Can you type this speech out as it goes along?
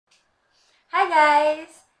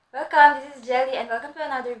guys! Welcome, this is Jelly and welcome to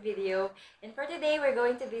another video. And for today, we're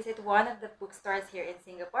going to visit one of the bookstores here in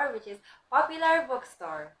Singapore, which is Popular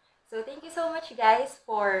Bookstore. So thank you so much guys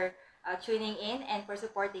for tuning in and for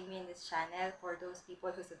supporting me in this channel. For those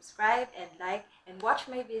people who subscribe and like and watch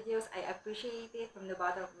my videos, I appreciate it from the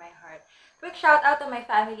bottom of my heart. Quick shout out to my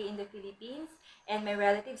family in the Philippines and my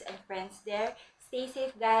relatives and friends there. Stay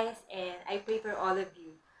safe guys, and I pray for all of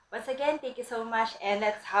you. Once again, thank you so much, and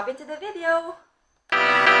let's hop into the video!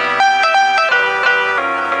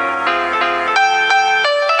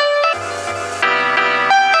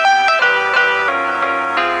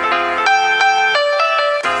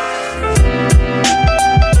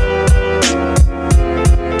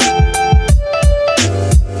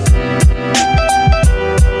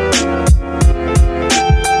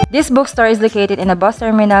 This bookstore is located in a bus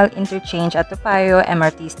terminal interchange at Toa Payoh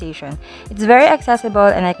MRT station. It's very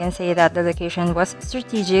accessible, and I can say that the location was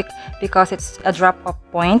strategic because it's a drop-off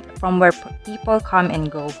point from where people come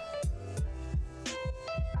and go.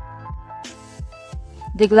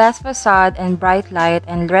 The glass facade and bright light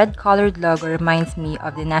and red-colored logo reminds me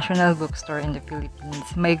of the National Bookstore in the Philippines,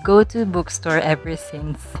 my go-to bookstore ever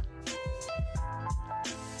since.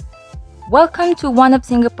 Welcome to one of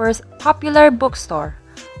Singapore's popular bookstore.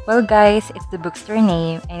 Well guys, it's the bookstore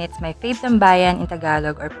name, and it's my fave tambayan in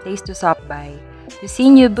Tagalog, or place to stop by, to see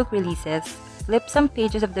new book releases, flip some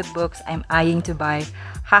pages of the books I'm eyeing to buy,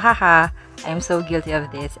 hahaha, I'm so guilty of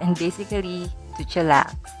this, and basically to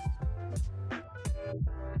chillax.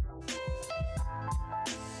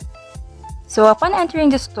 So upon entering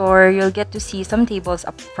the store, you'll get to see some tables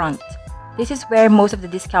up front. This is where most of the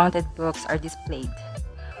discounted books are displayed.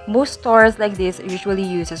 Most stores like this usually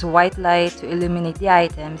uses white light to illuminate the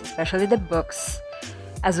items, especially the books,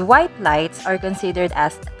 as white lights are considered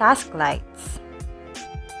as task lights.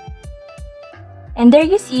 And there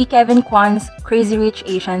you see Kevin Kwan's Crazy Rich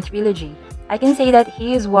Asian trilogy. I can say that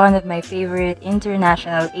he is one of my favorite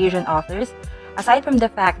international Asian authors. Aside from the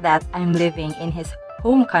fact that I'm living in his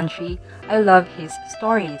home country, I love his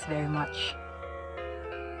stories very much.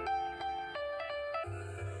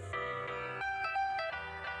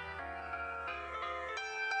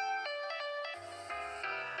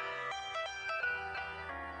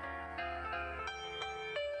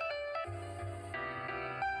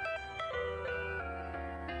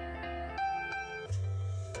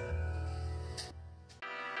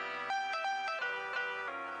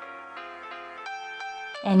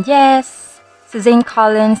 And yes, Suzanne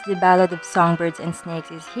Collins' The Ballad of Songbirds and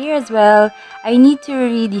Snakes is here as well. I need to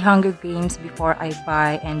read The Hunger Games before I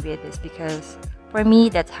buy and read this, because for me,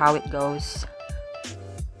 that's how it goes.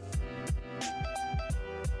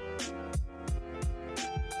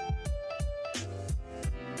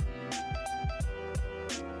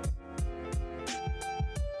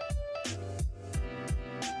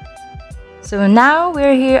 So now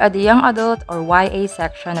we're here at the young adult or YA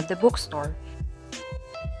section of the bookstore.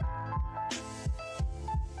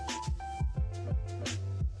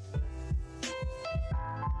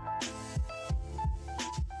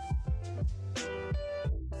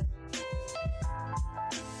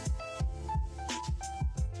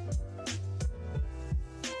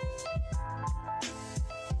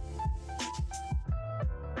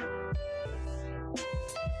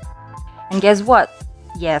 And guess what?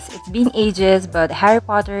 Yes, it's been ages, but Harry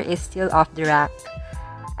Potter is still off the rack.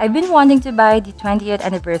 I've been wanting to buy the 20th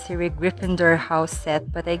anniversary Gryffindor house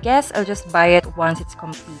set, but I guess I'll just buy it once it's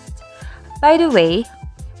complete. By the way,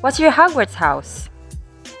 what's your Hogwarts house?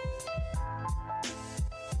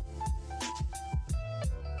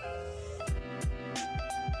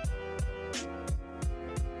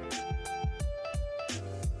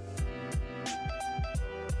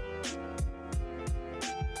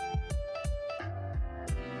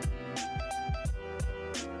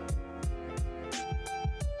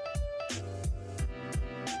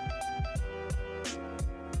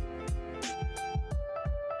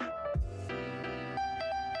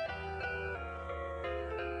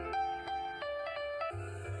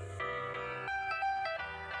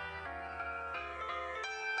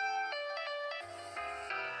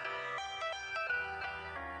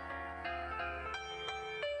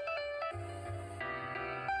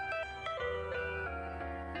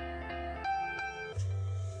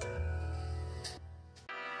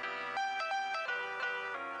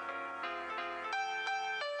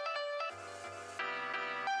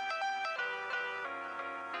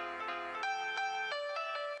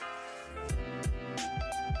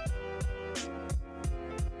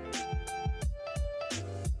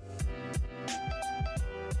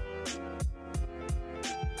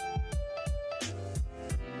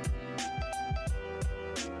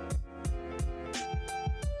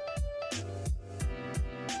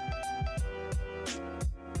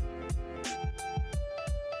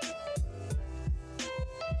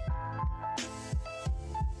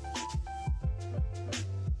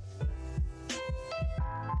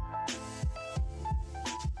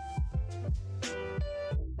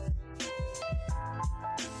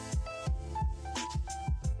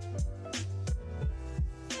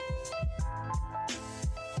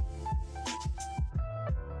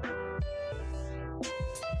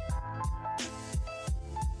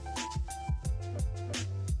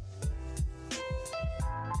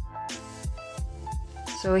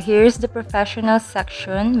 So here's the professional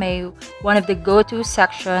section, one of the go-to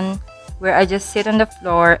section where I just sit on the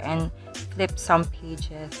floor and flip some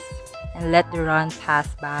pages and let the run pass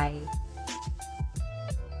by.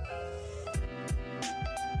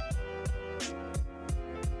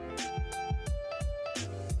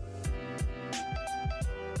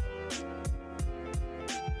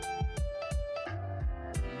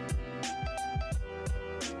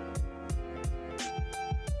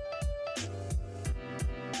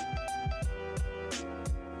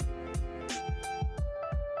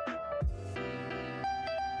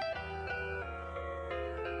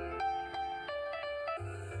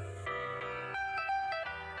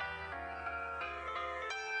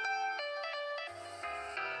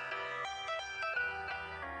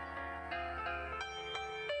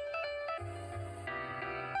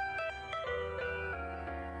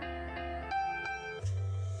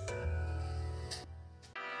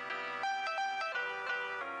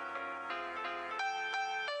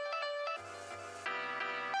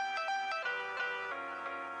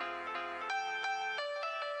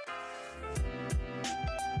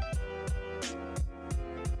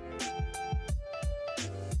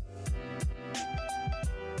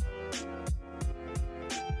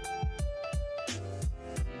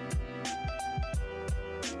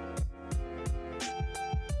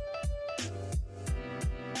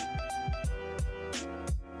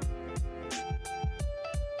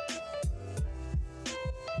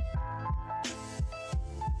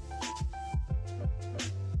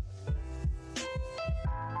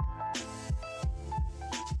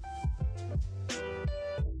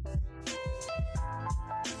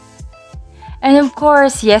 And of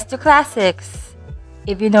course, yes to classics.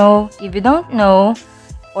 If you don't know,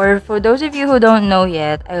 or for those of you who don't know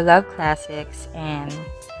yet, I love classics and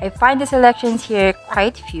I find the selections here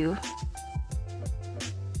quite few.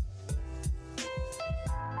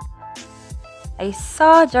 I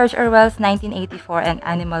saw George Orwell's 1984 and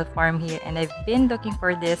Animal Farm here, and I've been looking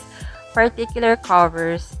for this particular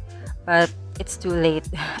covers, but it's too late.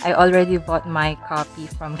 I already bought my copy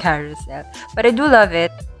from Carousel, but I do love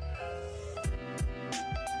it.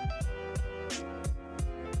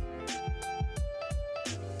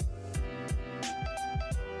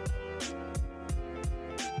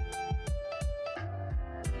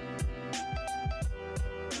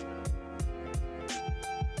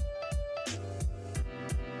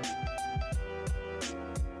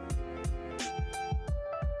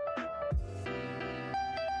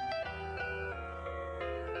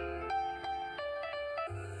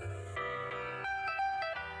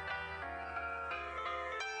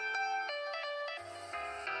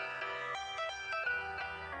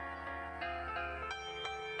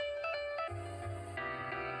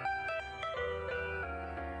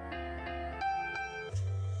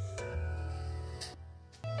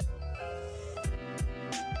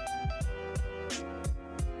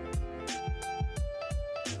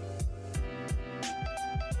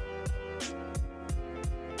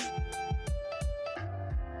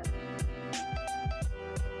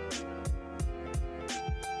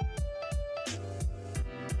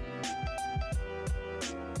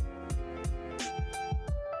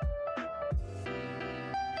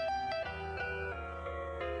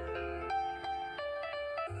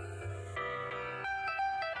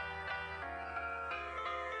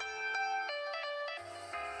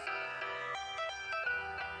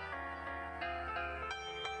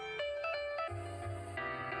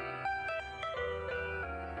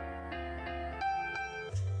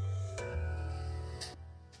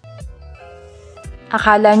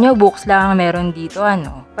 Akala nyo books lang ang meron dito,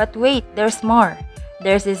 ano? But wait, there's more.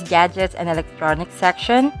 There's this gadgets and electronics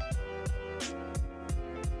section.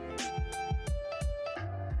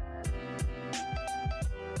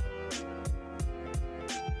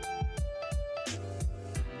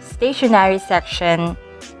 Stationery section.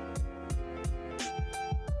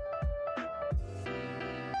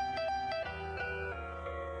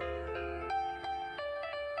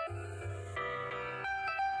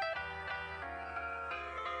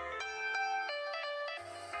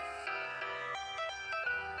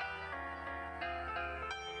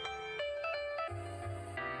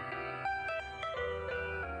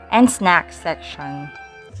 And snacks section.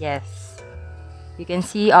 Yes, you can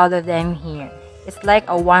see all of them here. It's like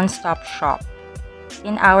a one-stop shop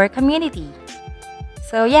in our community.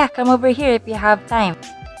 So yeah, come over here if you have time.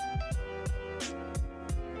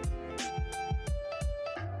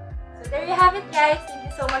 So there you have it, guys.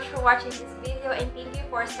 Thank you so much for watching this video, and thank you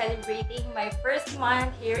for celebrating my first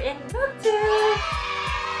month here in Booktube.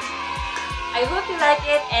 I hope you like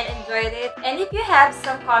it and enjoyed it. And if you have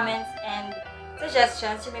some comments and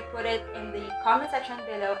suggestions, you may put it in the comment section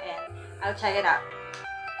below and I'll check it out.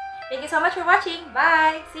 Thank you so much for watching.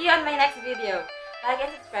 Bye! See you on my next video. Like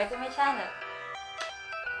and subscribe to my channel.